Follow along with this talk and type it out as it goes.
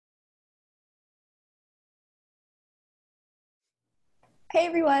Hey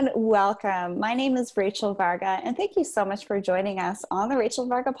everyone, welcome. My name is Rachel Varga, and thank you so much for joining us on the Rachel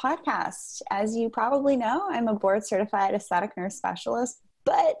Varga podcast. As you probably know, I'm a board certified aesthetic nurse specialist,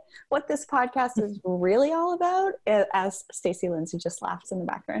 but what this podcast is really all about, as Stacey Lindsay just laughs in the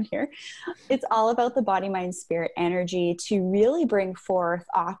background here, it's all about the body, mind, spirit energy to really bring forth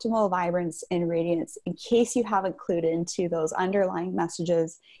optimal vibrance and radiance in case you haven't clued into those underlying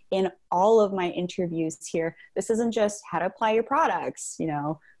messages in all of my interviews here. This isn't just how to apply your products,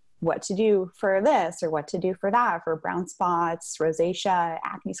 what to do for this or what to do for that, for brown spots, rosacea,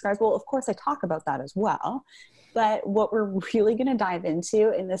 acne scars. Well, of course, I talk about that as well. But what we're really going to dive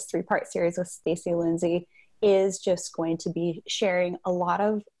into in this 3-part series with Stacey Lindsay is just going to be sharing a lot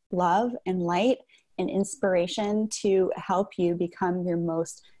of love and light and inspiration to help you become your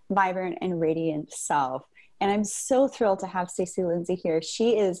most vibrant and radiant self. And I'm so thrilled to have Stacey Lindsay here.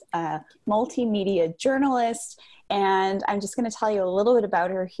 She is a multimedia journalist, and I'm just going to tell you a little bit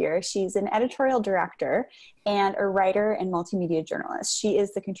about her here. She's an editorial director and a writer and multimedia journalist. She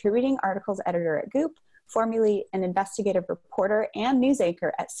is the contributing articles editor at Goop, formerly an investigative reporter and news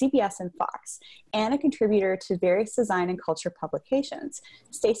anchor at CBS and FOX, and a contributor to various design and culture publications.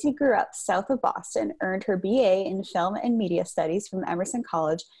 Stacey grew up south of Boston, earned her BA in film and media studies from Emerson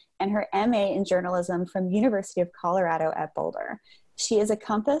College, and her MA in journalism from University of Colorado at Boulder. She is a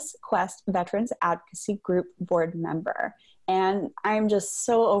Compass Quest Veterans Advocacy Group board member. And I'm just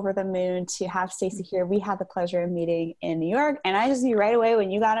so over the moon to have Stacey here. We had the pleasure of meeting in New York, and I just knew right away when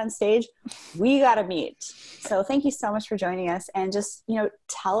you got on stage, we got to meet. So thank you so much for joining us, and just,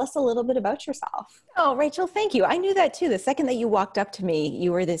 tell us a little bit about yourself. Oh, Rachel, thank you. I knew that too. The second that you walked up to me,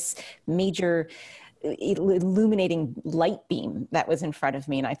 you were this major illuminating light beam that was in front of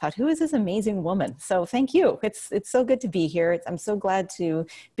me. And I thought, who is this amazing woman? So thank you. It's so good to be here. I'm so glad to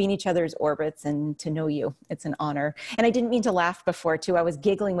be in each other's orbits and to know you. It's an honor. And I didn't mean to laugh before too. I was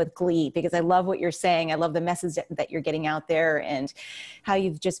giggling with glee because I love what you're saying. I love the message that you're getting out there and how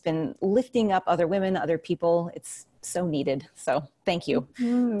you've just been lifting up other women, other people. It's so needed. So thank you.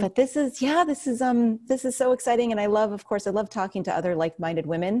 Mm-hmm. But this is so exciting. And I love talking to other like-minded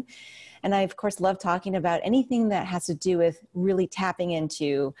women. And I, of course, love talking about anything that has to do with really tapping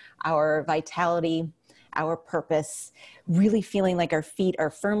into our vitality, our purpose, really feeling like our feet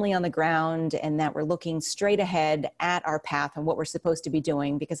are firmly on the ground and that we're looking straight ahead at our path and what we're supposed to be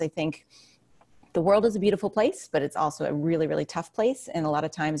doing. Because I think the world is a beautiful place, but it's also a really, really tough place. And a lot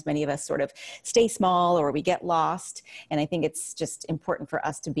of times, many of us sort of stay small or we get lost. And I think it's just important for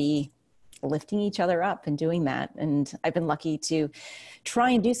us to be lifting each other up and doing that. And I've been lucky to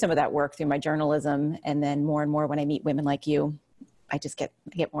try and do some of that work through my journalism. And then more and more when I meet women like you, I just get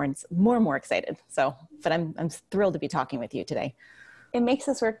more and more excited. So, but I'm thrilled to be talking with you today. It makes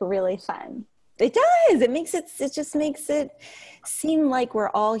this work really fun. It does. It just makes it seem like we're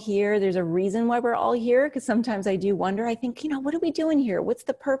all here. There's a reason why we're all here. Because sometimes I do wonder, I think, what are we doing here? What's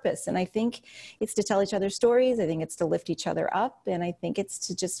the purpose? And I think it's to tell each other stories. I think it's to lift each other up. And I think it's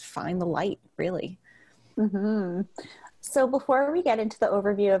to just find the light, really. Mm-hmm. So before we get into the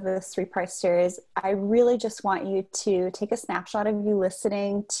overview of this 3-part series, I really just want you to take a snapshot of you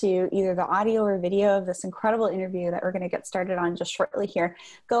listening to either the audio or video of this incredible interview that we're going to get started on just shortly here.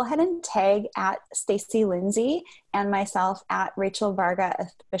 Go ahead and tag at Stacey Lindsay and myself at Rachel Varga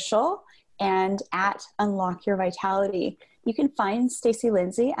Official and at Unlock Your Vitality. You can find Stacey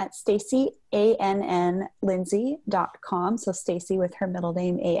Lindsay at StaceyAnnLindsay.com. So Stacey with her middle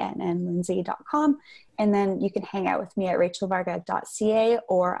name, ANNLindsay.com. And then you can hang out with me at rachelvarga.ca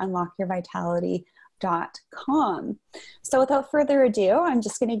or unlockyourvitality.com. So without further ado, I'm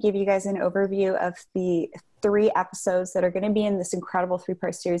just going to give you guys an overview of the 3 episodes that are going to be in this incredible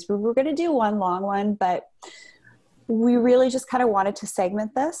 3-part series. We're going to do one long one, but we really just kind of wanted to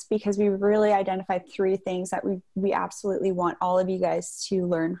segment this because we really identified 3 things that we absolutely want all of you guys to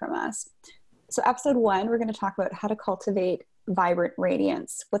learn from us. So episode 1, we're going to talk about how to cultivate vibrant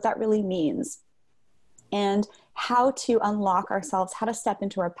radiance, what that really means, and how to unlock ourselves, how to step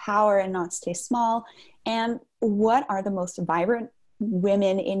into our power and not stay small, and what are the most vibrant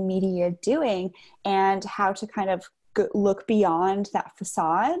women in media doing, and how to kind of look beyond that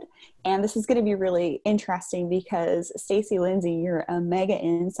facade. And this is going to be really interesting because Stacey Lindsay, you're a mega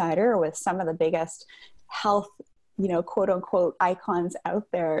insider with some of the biggest health, quote unquote icons out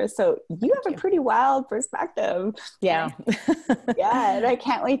there. So you have a pretty wild perspective. Yeah. Yeah. And I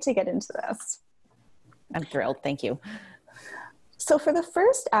can't wait to get into this. I'm thrilled. Thank you. So for the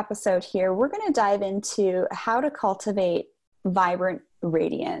first episode here, we're going to dive into how to cultivate vibrant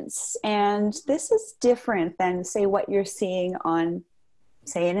radiance. And this is different than, say, what you're seeing on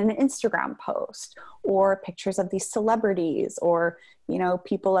say in an Instagram post, or pictures of these celebrities, or, you know,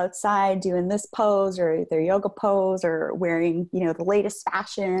 people outside doing this pose or their yoga pose, or wearing, you know, the latest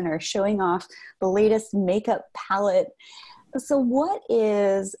fashion, or showing off the latest makeup palette. So what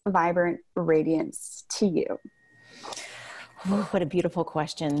is vibrant radiance to you? Oh, what a beautiful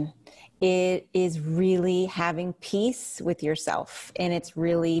question. It is really having peace with yourself, and it's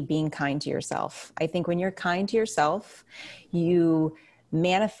really being kind to yourself. I think when you're kind to yourself, you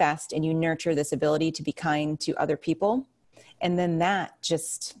manifest and you nurture this ability to be kind to other people. And then that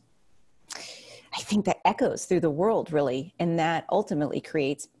just, I think that echoes through the world, really. And that ultimately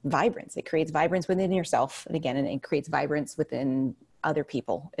creates vibrance. It creates vibrance within yourself. And again, and it creates vibrance within other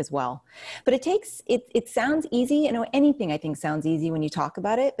people as well. But it sounds easy. You know, anything I think sounds easy when you talk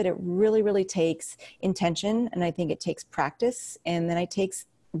about it, but it really, really takes intention. And I think it takes practice. And then it takes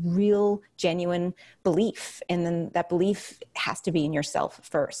real, genuine belief. And then that belief has to be in yourself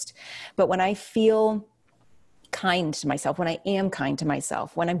first. But when I feel kind to myself, when I am kind to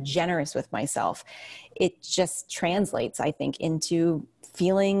myself, when I'm generous with myself, it just translates, I think, into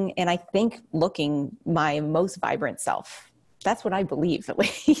feeling, and I think looking my most vibrant self. That's what I believe, at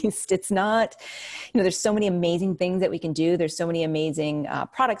least. It's not, you know, there's so many amazing things that we can do. There's so many amazing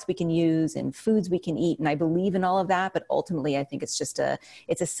products we can use and foods we can eat. And I believe in all of that. But ultimately, I think it's just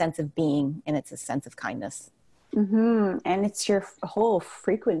it's a sense of being, and it's a sense of kindness. Mm-hmm. And it's your whole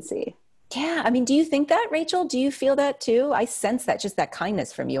frequency. Yeah. I mean, do you think that, Rachel? Do you feel that too? I sense that, just that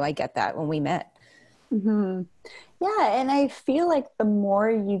kindness from you. I get that when we met. Mm-hmm. Yeah. And I feel like the more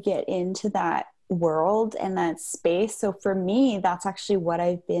you get into that world and that space, so for me, that's actually what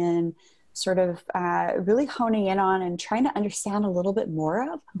I've been sort of really honing in on and trying to understand a little bit more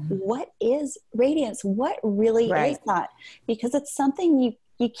of. Mm-hmm. What is radiance? What really is that? Because it's something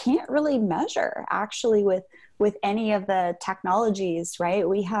you can't really measure actually with any of the technologies, right?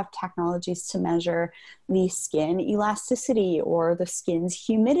 We have technologies to measure the skin elasticity or the skin's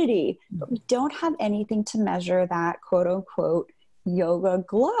humidity, but we don't have anything to measure that quote unquote yoga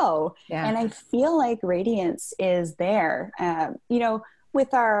glow. Yeah. And I feel like radiance is there. You know,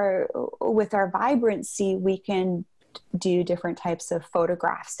 with our vibrancy, we can do different types of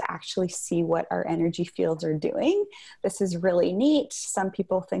photographs to actually see what our energy fields are doing. This is really neat. Some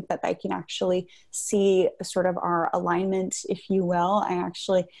people think that they can actually see sort of our alignment, if you will. I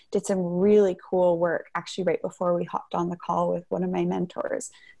actually did some really cool work actually right before we hopped on the call with one of my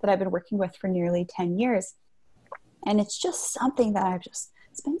mentors that I've been working with for nearly 10 years. And it's just something that I've just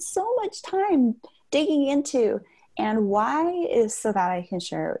spent so much time digging into. And why is so that I can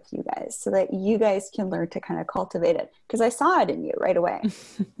share it with you guys, so that you guys can learn to kind of cultivate it. Because I saw it in you right away.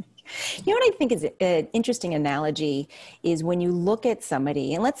 You know what I think is an interesting analogy is when you look at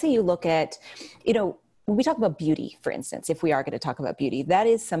somebody, and let's say you look at, you know, when we talk about beauty, for instance, if we are going to talk about beauty, that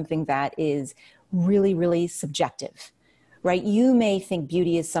is something that is really, really subjective. Right? You may think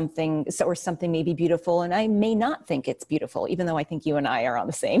beauty is something, or something may be beautiful, and I may not think it's beautiful, even though I think you and I are on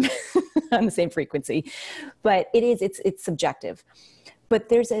the same, on the same frequency. But it's subjective. But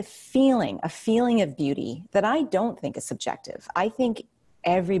there's a feeling of beauty that I don't think is subjective. I think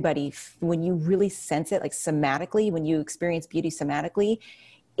everybody, when you really sense it, like somatically, when you experience beauty somatically,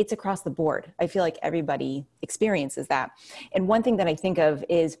 it's across the board. I feel like everybody experiences that. And one thing that I think of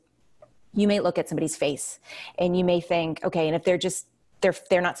is, you may look at somebody's face and you may think, okay, and if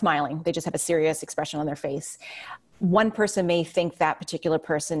they're not smiling, they just have a serious expression on their face. One person may think that particular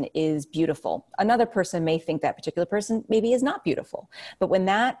person is beautiful. Another person may think that particular person maybe is not beautiful. But when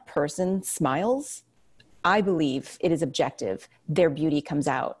that person smiles, I believe it is objective. Their beauty comes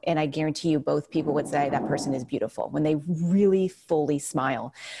out. And I guarantee you both people would say that person is beautiful when they really fully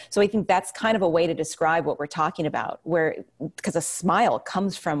smile. So I think that's kind of a way to describe what we're talking about, because a smile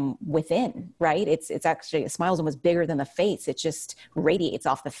comes from within, right? It's actually, a smile is almost bigger than the face. It just radiates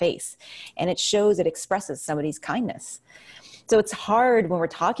off the face. And it expresses somebody's kindness. So it's hard when we're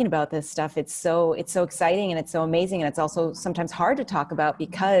talking about this stuff. It's so exciting and it's so amazing. And it's also sometimes hard to talk about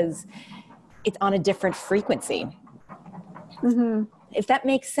because it's on a different frequency. Mm-hmm. If that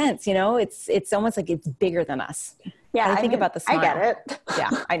makes sense, you know, it's almost like it's bigger than us. Yeah. I think about the smile. I get it.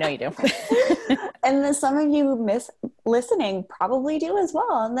 Yeah, I know you do. And then some of you listening probably do as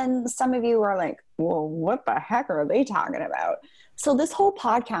well. And then some of you are like, well, what the heck are they talking about? So this whole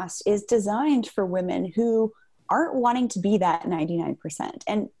podcast is designed for women who aren't wanting to be that 99%.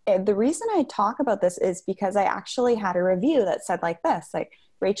 And the reason I talk about this is because I actually had a review that said like this, like,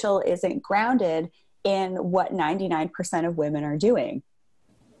 Rachel isn't grounded in what 99% of women are doing.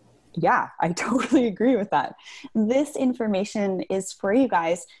 Yeah, I totally agree with that. This information is for you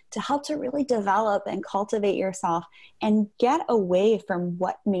guys to help to really develop and cultivate yourself and get away from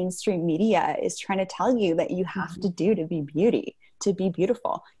what mainstream media is trying to tell you that you have to do to be to be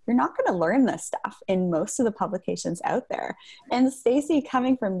beautiful. You're not going to learn this stuff in most of the publications out there. And Stacey,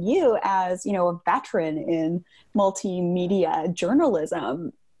 coming from you as, you know, a veteran in multimedia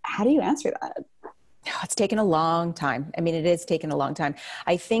journalism, how do you answer that? It's taken a long time. I mean, it is taken a long time.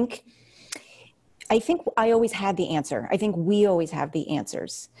 I think I always had the answer. I think we always have the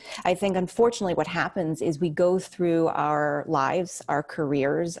answers. I think, unfortunately, what happens is we go through our lives, our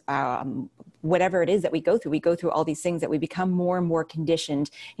careers, whatever it is that we go through all these things that we become more and more conditioned.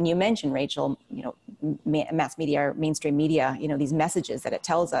 And you mentioned, Rachel, you know, mass media or mainstream media, you know, these messages that it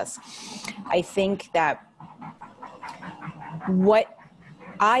tells us. I think that what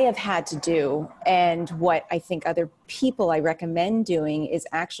I have had to do, and what I think other people I recommend doing, is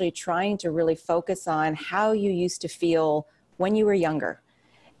actually trying to really focus on how you used to feel when you were younger,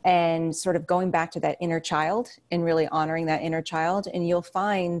 and sort of going back to that inner child and really honoring that inner child. And you'll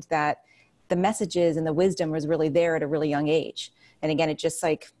find that the messages and the wisdom was really there at a really young age. And again, it just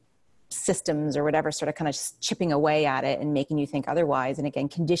like systems or whatever sort of kind of chipping away at it and making you think otherwise. And again,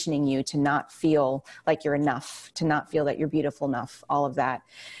 conditioning you to not feel like you're enough, to not feel that you're beautiful enough, all of that.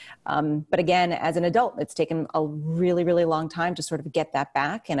 But again, as an adult, it's taken a really, really long time to sort of get that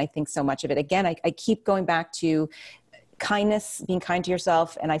back. And I think so much of it, again, I keep going back to kindness, being kind to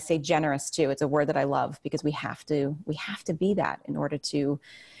yourself. And I say generous too. It's a word that I love, because we have to be that in order to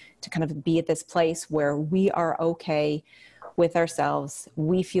kind of be at this place where we are okay with ourselves,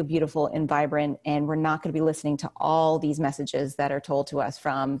 we feel beautiful and vibrant, and we're not going to be listening to all these messages that are told to us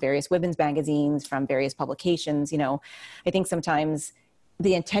from various women's magazines, from various publications. You know, I think sometimes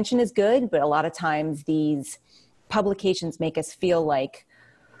the intention is good, but a lot of times these publications make us feel like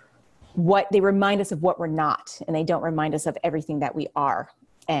they remind us of what we're not, and they don't remind us of everything that we are.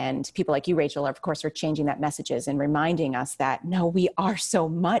 And people like you, Rachel, of course, are changing that messages and reminding us that, no, we are so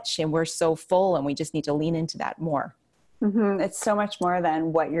much and we're so full, and we just need to lean into that more. Mm-hmm. It's so much more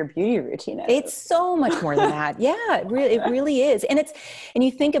than what your beauty routine is. It's so much more than that. Yeah, it really is. And you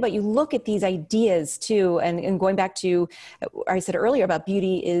think about, you look at these ideas too, and going back to, I said earlier about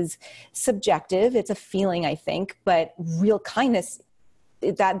beauty is subjective. It's a feeling, I think, but real kindness,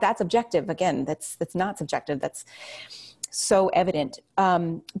 that's objective. Again, that's not subjective. That's so evident.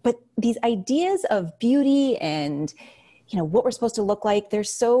 But these ideas of beauty and, you know, what we're supposed to look like, they're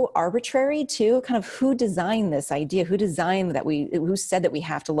so arbitrary too. Kind of who designed this idea? Who designed that who said that we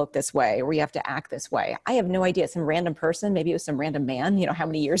have to look this way or we have to act this way? I have no idea. Some random person, maybe it was some random man, you know, how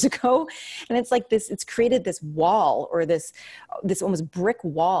many years ago? And it's like this, it's created this wall, or this almost brick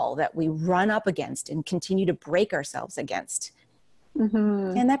wall that we run up against and continue to break ourselves against.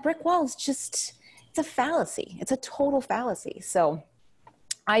 Mm-hmm. And that brick wall is just, it's a fallacy. It's a total fallacy. So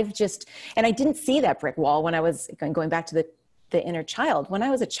I didn't see that brick wall when I was going back to the inner child. When I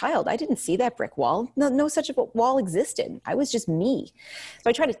was a child, I didn't see that brick wall. No such a wall existed. I was just me. So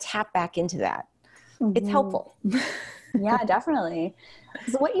I try to tap back into that. Mm-hmm. It's helpful. Yeah, definitely.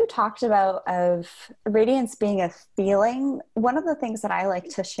 So what you talked about of radiance being a feeling, one of the things that I like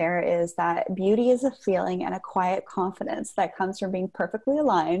to share is that beauty is a feeling and a quiet confidence that comes from being perfectly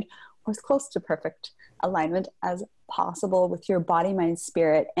aligned, or as close to perfect alignment as possible with your body, mind,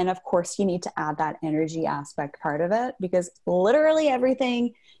 spirit. And of course, you need to add that energy aspect part of it, because literally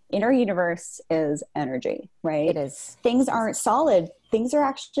everything in our universe is energy, right? It is. Things aren't solid. Things are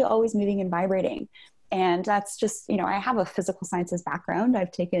actually always moving and vibrating. And that's just, you know, I have a physical sciences background.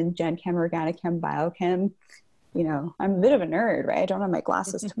 I've taken Gen Chem, Organic Chem, Biochem. You know, I'm a bit of a nerd, right? I don't have my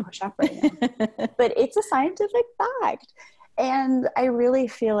glasses to push up right now. But it's a scientific fact. And I really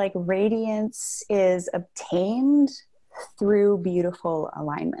feel like radiance is obtained through beautiful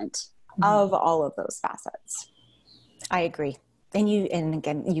alignment of all of those facets. I agree. And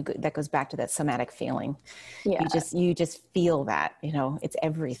again, that goes back to that somatic feeling. Yeah. You just feel that, you know, it's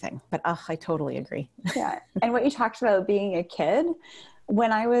everything. But I totally agree. Yeah. And what you talked about being a kid,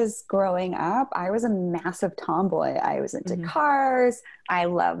 when I was growing up, I was a massive tomboy. I was into cars. I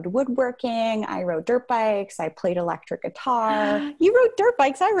loved woodworking. I rode dirt bikes. I played electric guitar. You rode dirt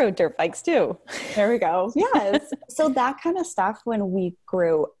bikes. I rode dirt bikes too. There we go. Yes. So that kind of stuff, when we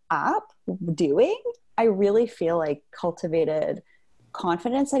grew up doing, I really feel like cultivated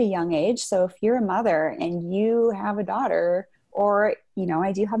confidence at a young age. So if you're a mother and you have a daughter, or, you know,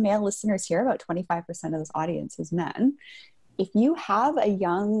 I do have male listeners here, about 25% of this audience is men. If you have a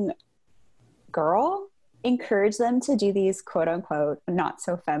young girl, encourage them to do these quote unquote not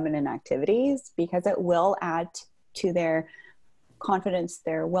so feminine activities, because it will add to their confidence,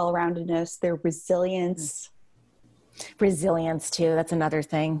 their well-roundedness, their resilience. Resilience too. That's another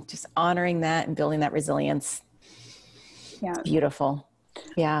thing. Just honoring that and building that resilience. Yeah. It's beautiful.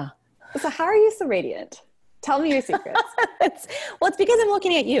 Yeah. So how are you so radiant? Tell me your secrets. It's because I'm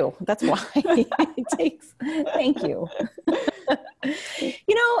looking at you. That's why. It takes, thank you.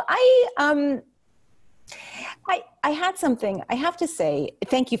 You know, I had something, I have to say,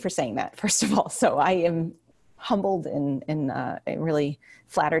 thank you for saying that, first of all. So I am humbled and really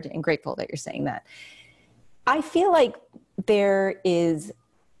flattered and grateful that you're saying that. I feel like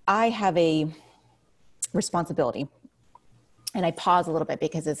I have a responsibility, and I pause a little bit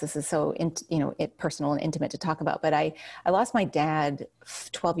because this is so, personal and intimate to talk about, but I lost my dad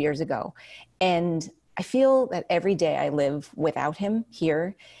 12 years ago. And I feel that every day I live without him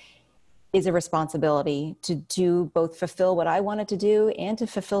here is a responsibility to both fulfill what I wanted to do and to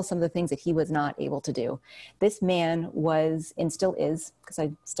fulfill some of the things that he was not able to do. This man was, and still is, because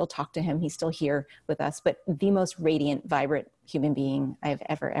I still talk to him, he's still here with us, but the most radiant, vibrant human being I've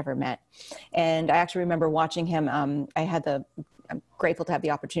ever met. And I actually remember watching him. I'm grateful to have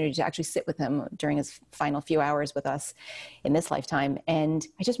the opportunity to actually sit with him during his final few hours with us in this lifetime. And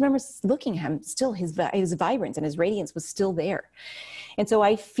I just remember looking at him, still his vibrance and his radiance was still there. And so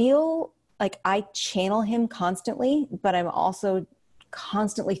I feel like I channel him constantly, but I'm also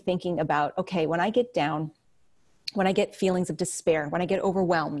constantly thinking about, okay, when I get down, when I get feelings of despair, when I get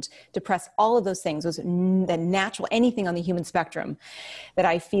overwhelmed, depressed, all of those things, the natural, anything on the human spectrum that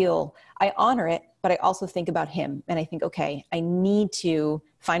I feel, I honor it, but I also think about him. And I think, okay, I need to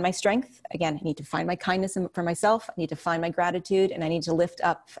find my strength. Again, I need to find my kindness for myself. I need to find my gratitude, and I need to lift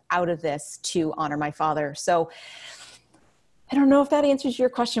up out of this to honor my father. So I don't know if that answers your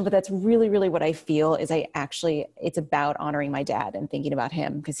question, but that's really, really what I feel is it's about honoring my dad and thinking about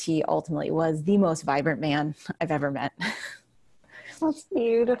him, because he ultimately was the most vibrant man I've ever met. That's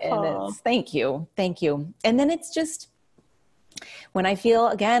beautiful. And thank you. And then it's just, when I feel,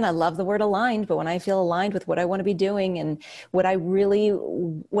 again, I love the word aligned, but when I feel aligned with what I want to be doing and what I've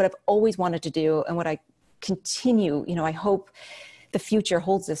always wanted to do and what I continue, I hope the future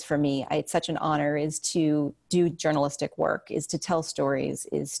holds this for me. It's such an honor, is to do journalistic work, is to tell stories,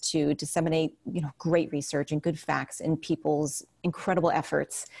 is to disseminate, great research and good facts and people's incredible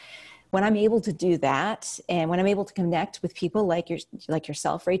efforts. When I'm able to do that, and when I'm able to connect with people like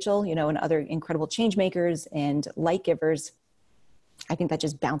yourself, Rachel, and other incredible change makers and light givers, I think that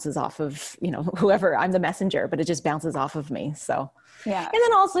just bounces off of, whoever, I'm the messenger, but it just bounces off of me. So, yeah. And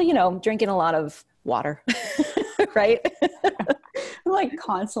then also, drinking a lot of water, right? I'm like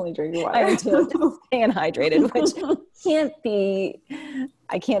constantly drinking water. I am too, just staying hydrated, which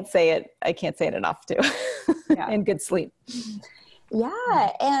I can't say it enough too. Yeah. And good sleep.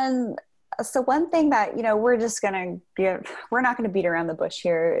 Yeah. And so one thing that, we're not going to beat around the bush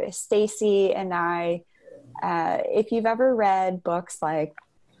here. Stacey and I, if you've ever read books like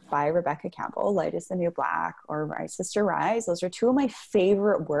by Rebecca Campbell, Light is the New Black, or Rise Sister Rise, those are two of my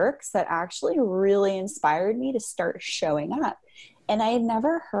favorite works that actually really inspired me to start showing up. And I had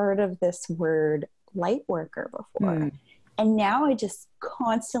never heard of this word light worker before. And now I just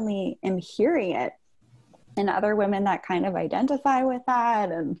constantly am hearing it in other women that kind of identify with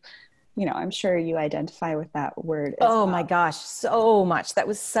that. And, I'm sure you identify with that word as well. My gosh, so much. That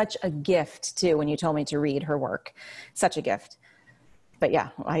was such a gift too, when you told me to read her work. Such a gift. But yeah,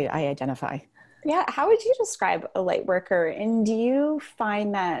 I identify. Yeah. How would you describe a light worker? And do you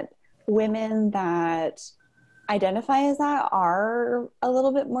find that women that identify as that are a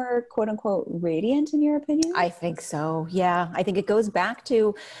little bit more quote unquote radiant, in your opinion? I think so. Yeah. I think it goes back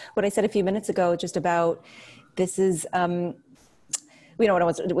to what I said a few minutes ago, just about this is, when I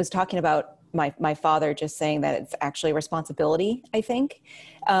was talking about my father, just saying that it's actually a responsibility, I think.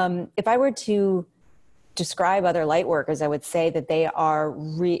 If I were to describe other light workers, I would say that they are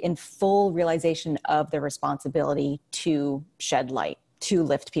in full realization of their responsibility to shed light, to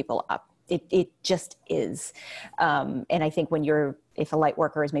lift people up. It just is. And I think if a light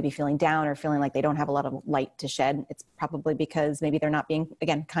worker is maybe feeling down or feeling like they don't have a lot of light to shed, it's probably because maybe they're not being,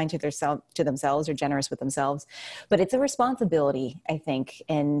 again, kind to themselves or generous with themselves. But it's a responsibility, I think.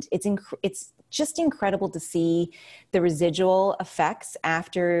 And it's just incredible to see the residual effects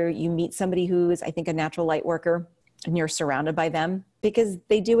after you meet somebody who is, I think, a natural light worker, and you're surrounded by them, because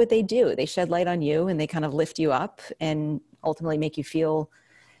they do what they do. They shed light on you and they kind of lift you up and ultimately make you feel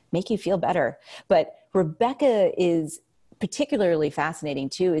better. But Rebecca is particularly fascinating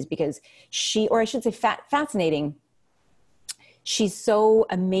too, is because fascinating. She's so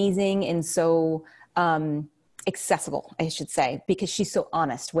amazing and so accessible, I should say, because she's so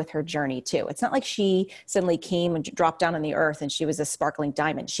honest with her journey too. It's not like she suddenly came and dropped down on the earth and she was a sparkling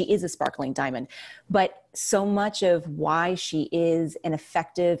diamond. She is a sparkling diamond, but so much of why she is an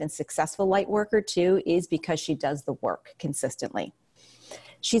effective and successful light worker too is because she does the work consistently.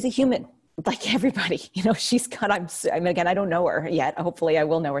 She's a human like everybody, she's got, again, I don't know her yet. Hopefully I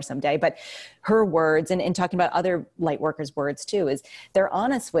will know her someday, but her words and talking about other light workers' words too, is they're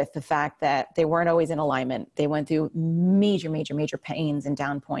honest with the fact that they weren't always in alignment. They went through major, major, major pains and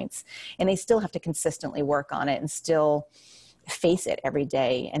down points, and they still have to consistently work on it and still face it every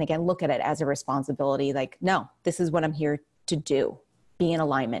day. And again, look at it as a responsibility. Like, no, this is what I'm here to do. Be in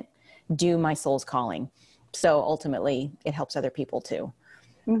alignment, do my soul's calling. So ultimately it helps other people too.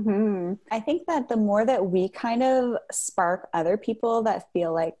 Mm-hmm. I think that the more that we kind of spark other people that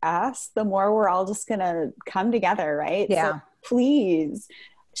feel like us, the more we're all just going to come together, right? Yeah. So please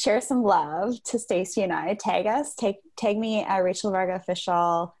share some love to Stacey and I. Tag us. Tag me at Rachel Varga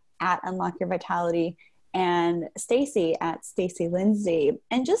Official, at Unlock Your Vitality, and Stacey at Stacey Lindsay.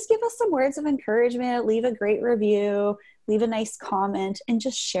 And just give us some words of encouragement. Leave a great review. Leave a nice comment. And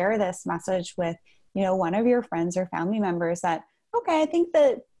just share this message with, one of your friends or family members that, okay, I think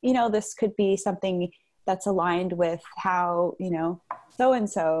that, this could be something that's aligned with how,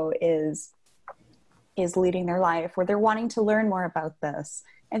 so-and-so is leading their life, or they're wanting to learn more about this.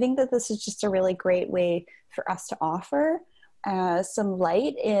 I think that this is just a really great way for us to offer some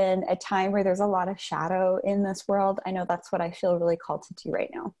light in a time where there's a lot of shadow in this world. I know that's what I feel really called to do right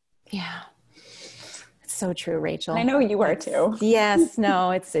now. Yeah. It's so true, Rachel. I know you are too. Yes.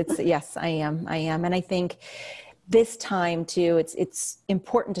 No, it's yes, I am. And I think this time too, it's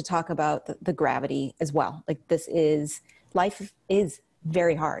important to talk about the gravity as well. Like, life is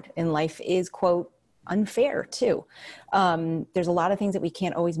very hard, and life is, quote, unfair too. There's a lot of things that we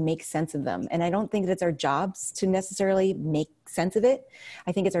can't always make sense of them. And I don't think that it's our jobs to necessarily make sense of it.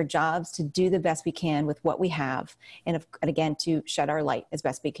 I think it's our jobs to do the best we can with what we have. And again, to shed our light as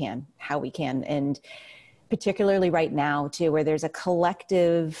best we can, how we can. And particularly right now too, where there's a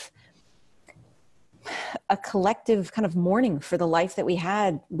collective kind of mourning for the life that we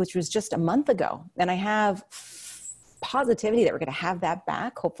had, which was just a month ago. And I have positivity that we're going to have that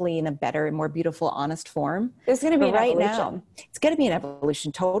back, hopefully in a better and more beautiful, honest form. There's going to be an right evolution. Now, it's going to be an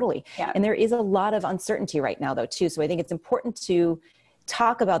evolution, totally. Yeah. And there is a lot of uncertainty right now, though, too. So I think it's important to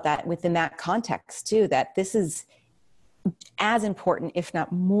talk about that within that context, too, that this is as important, if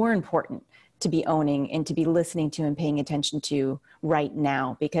not more important, to be owning and to be listening to and paying attention to right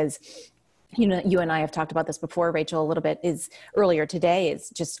now. Because you and I have talked about this before, Rachel, a little bit, is earlier today.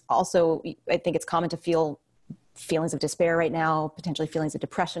 It's just also, I think it's common to feel feelings of despair right now, potentially feelings of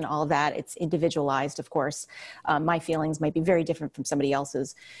depression, all of that. It's individualized, of course. My feelings might be very different from somebody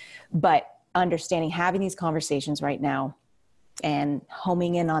else's, but understanding, having these conversations right now and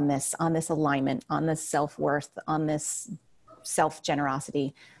homing in on this alignment, on this self-worth, on this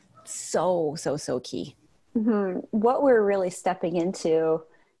self-generosity, so key. Mm-hmm. What we're really stepping into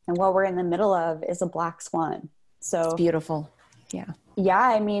and what we're in the middle of is a black swan. So it's beautiful. Yeah. Yeah.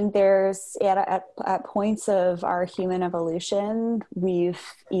 I mean, there's at points of our human evolution, we've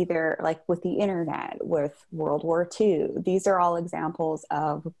either, like with the internet, with World War II, these are all examples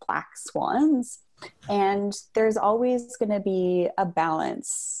of black swans. And there's always going to be a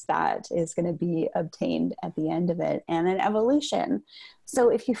balance that is going to be obtained at the end of it, and an evolution. So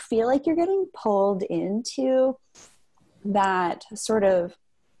if you feel like you're getting pulled into that sort of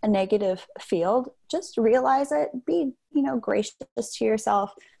a negative field, just realize it, be, gracious to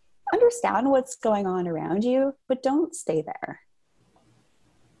yourself, understand what's going on around you, but don't stay there.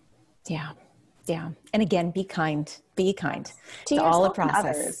 Yeah. Yeah. And again, be kind to all the yourself and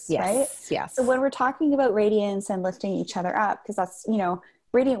process. others, Yes. right? Yes. So when we're talking about radiance and lifting each other up, because that's,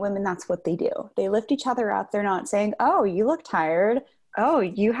 radiant women, that's what they do. They lift each other up. They're not saying, oh, you look tired. Oh,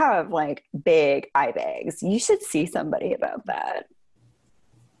 you have like big eye bags. You should see somebody about that.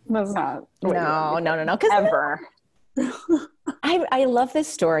 That's not. No. Ever. I love this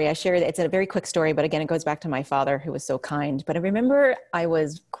story. I share it. It's a very quick story, but again, it goes back to my father, who was so kind. But I remember I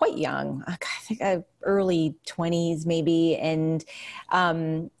was quite young, I think early 20s maybe. And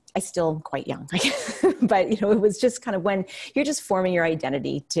I still am quite young, but it was just kind of when you're just forming your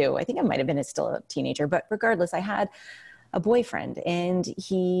identity too. I think I might've still a teenager, but regardless, I had a boyfriend, and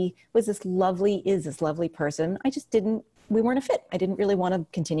he was this lovely person. We weren't a fit. I didn't really want to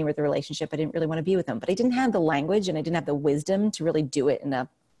continue with the relationship. I didn't really want to be with him, but I didn't have the language and I didn't have the wisdom to really do it I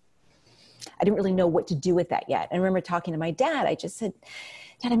didn't really know what to do with that yet. I remember talking to my dad. I just said,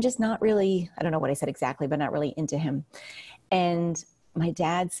 Dad, I'm just not really, I don't know what I said exactly, but not really into him. And my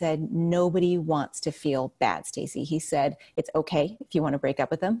dad said, nobody wants to feel bad, Stacey. He said, it's okay if you want to break up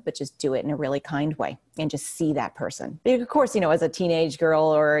with them, but just do it in a really kind way and just see that person. Of course, as a teenage girl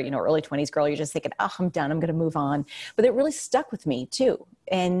or, early 20s girl, you're just thinking, oh, I'm done. I'm going to move on. But it really stuck with me too.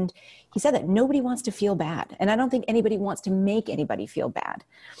 And he said that nobody wants to feel bad. And I don't think anybody wants to make anybody feel bad.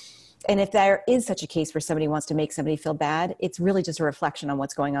 And if there is such a case where somebody wants to make somebody feel bad, it's really just a reflection on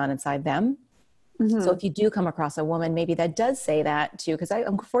what's going on inside them. Mm-hmm. So if you do come across a woman, maybe that does say that too, because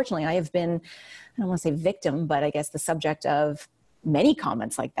unfortunately I have been, I don't want to say victim, but I guess the subject of many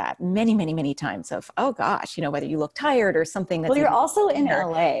comments like that, many, many, many times of, oh gosh, whether you look tired or something. That's well, you're also in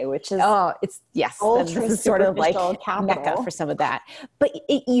LA, which is yes, ultra this is sort of like capital. Mecca for some of that. But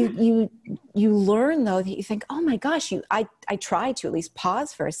you learn though that you think, oh my gosh, I try to at least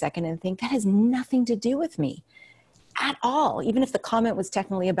pause for a second and think that has nothing to do with me at all. Even if the comment was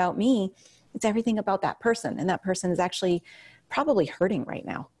technically about me, it's everything about that person. And that person is actually probably hurting right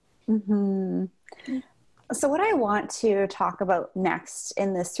now. Mm-hmm. So what I want to talk about next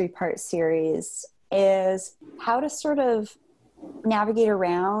in this 3-part series is how to sort of navigate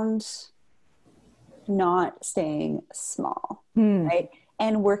around not staying small, right?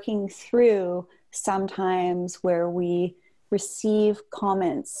 And working through sometimes where we receive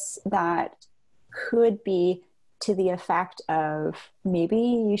comments that could be to the effect of maybe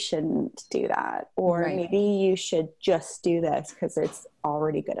you shouldn't do that, or maybe you should just do this because it's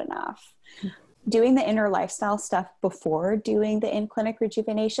already good enough. Doing the inner lifestyle stuff before doing the in-clinic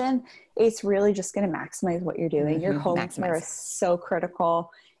rejuvenation, it's really just going to maximize what you're doing. Your home care is so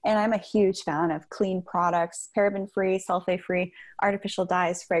critical. And I'm a huge fan of clean products, paraben-free, sulfate-free, artificial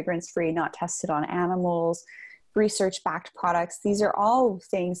dyes, fragrance-free, not tested on animals, research-backed products. These are all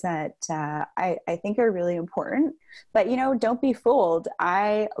things that I think are really important. But, don't be fooled.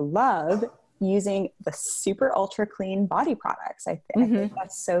 I love using the super ultra clean body products. I think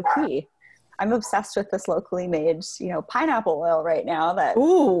that's so key. I'm obsessed with this locally made, pineapple oil right now that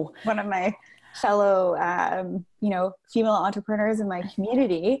one of my fellow, female entrepreneurs in my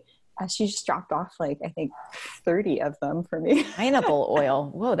community, she just dropped off I think 30 of them for me. Pineapple oil.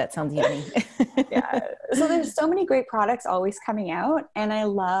 Whoa, that sounds yummy. Yeah. So there's so many great products always coming out. And I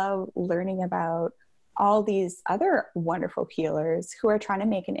love learning about all these other wonderful healers who are trying to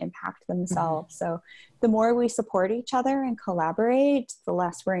make an impact themselves. So the more we support each other and collaborate, the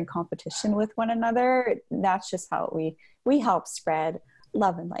less we're in competition with one another. That's just how we help spread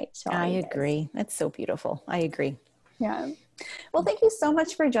love and light. I agree. That's so beautiful. I agree. Yeah. Well, thank you so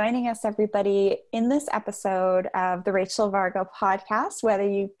much for joining us, everybody, in this episode of the Rachel Varga podcast. Whether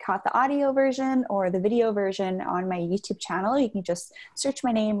you caught the audio version or the video version on my YouTube channel, you can just search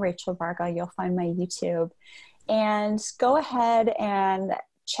my name, Rachel Varga. You'll find my YouTube. And go ahead and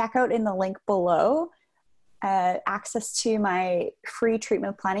check out in the link below access to my free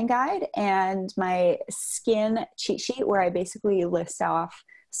treatment planning guide and my skin cheat sheet, where I basically list off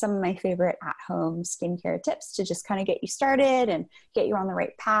some of my favorite at-home skincare tips to just kind of get you started and get you on the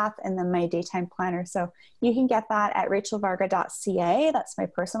right path, and then my daytime planner. So you can get that at rachelvarga.ca. That's my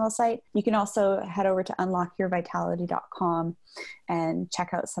personal site. You can also head over to unlockyourvitality.com and check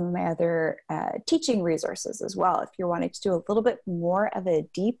out some of my other teaching resources as well, if you're wanting to do a little bit more of a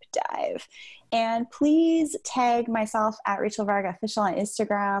deep dive. And please tag myself at Rachel Varga Official on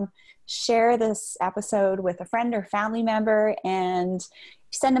Instagram. Share this episode with a friend or family member, and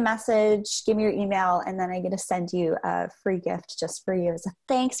send a message, give me your email, and then I'm going to send you a free gift just for you as a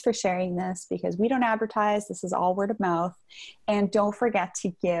thanks for sharing this, because we don't advertise. This is all word of mouth. And don't forget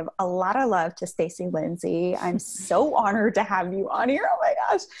to give a lot of love to Stacey Lindsay. I'm so honored to have you on here. Oh my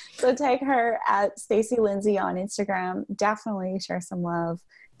gosh. So tag her at Stacey Lindsay on Instagram. Definitely share some love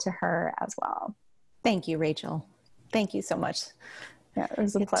to her as well. Thank you, Rachel. Thank you so much. Yeah, it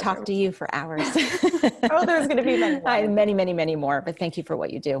was a pleasure. Talk to you for hours. Oh, there's going to be many more. Many, many, many more. But thank you for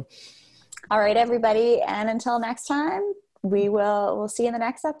what you do. All right, everybody. And until next time, we'll see you in the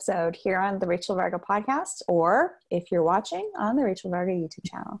next episode here on the Rachel Varga podcast, or if you're watching, on the Rachel Varga YouTube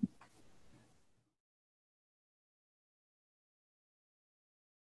channel.